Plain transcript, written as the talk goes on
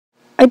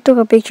I took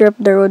a picture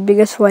of the road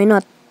because why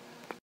not?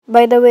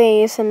 By the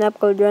way, it's an app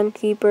called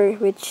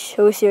Runkeeper which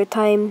shows your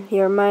time,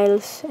 your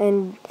miles,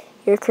 and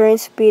your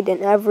current speed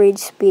and average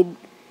speed.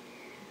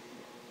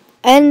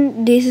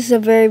 And this is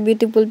a very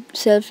beautiful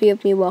selfie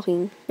of me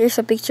walking. Here's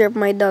a picture of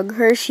my dog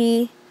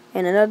Hershey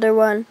and another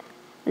one.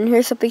 And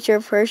here's a picture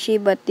of Hershey,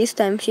 but this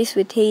time she's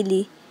with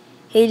Haley.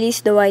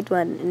 Haley's the white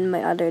one and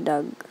my other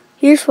dog.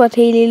 Here's what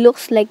Haley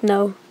looks like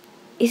now.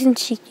 Isn't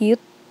she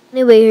cute?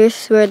 Anyway,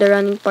 here's where the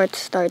running part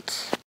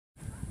starts.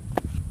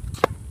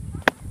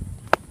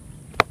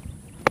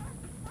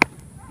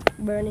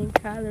 Burning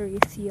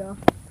calories, yeah.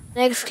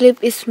 Next clip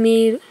is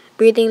me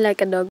breathing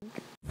like a dog.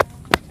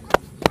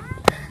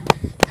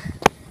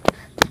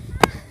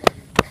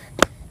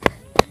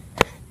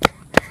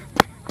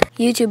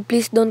 YouTube,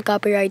 please don't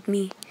copyright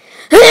me.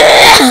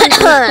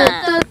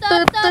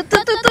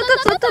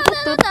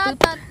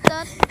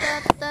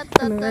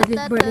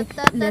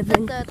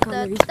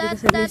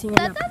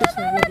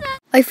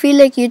 I feel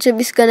like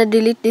YouTube is gonna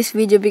delete this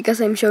video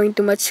because I'm showing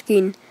too much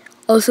skin,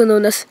 also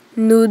known as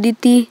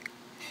nudity.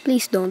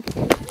 Please don't.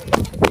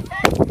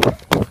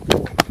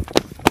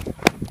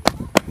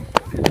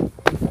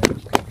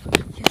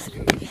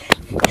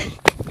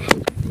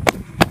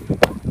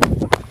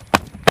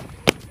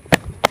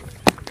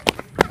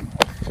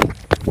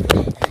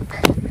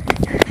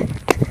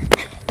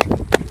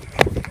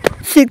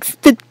 Six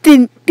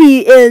 6:15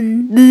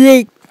 p.m.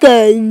 break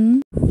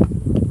time.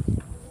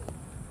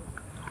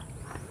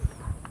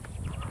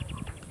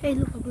 Hey,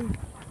 look, pagod.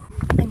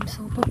 I'm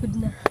so pagod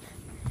na.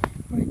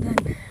 We're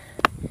done.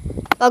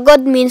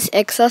 Pagod means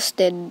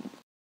exhausted.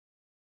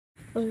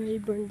 Already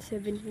burned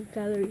 17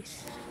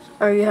 calories.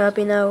 Are you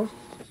happy now?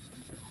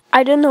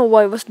 I don't know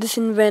why was this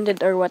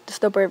invented or what is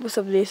the purpose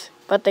of this,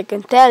 but I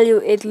can tell you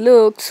it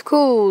looks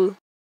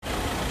cool.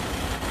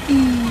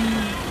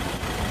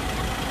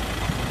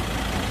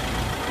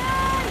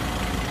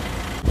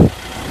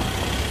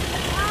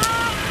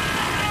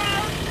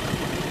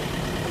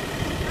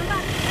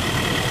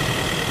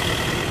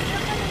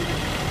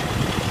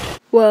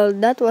 Well,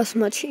 that was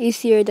much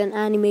easier than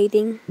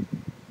animating.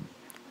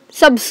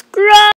 Subscribe!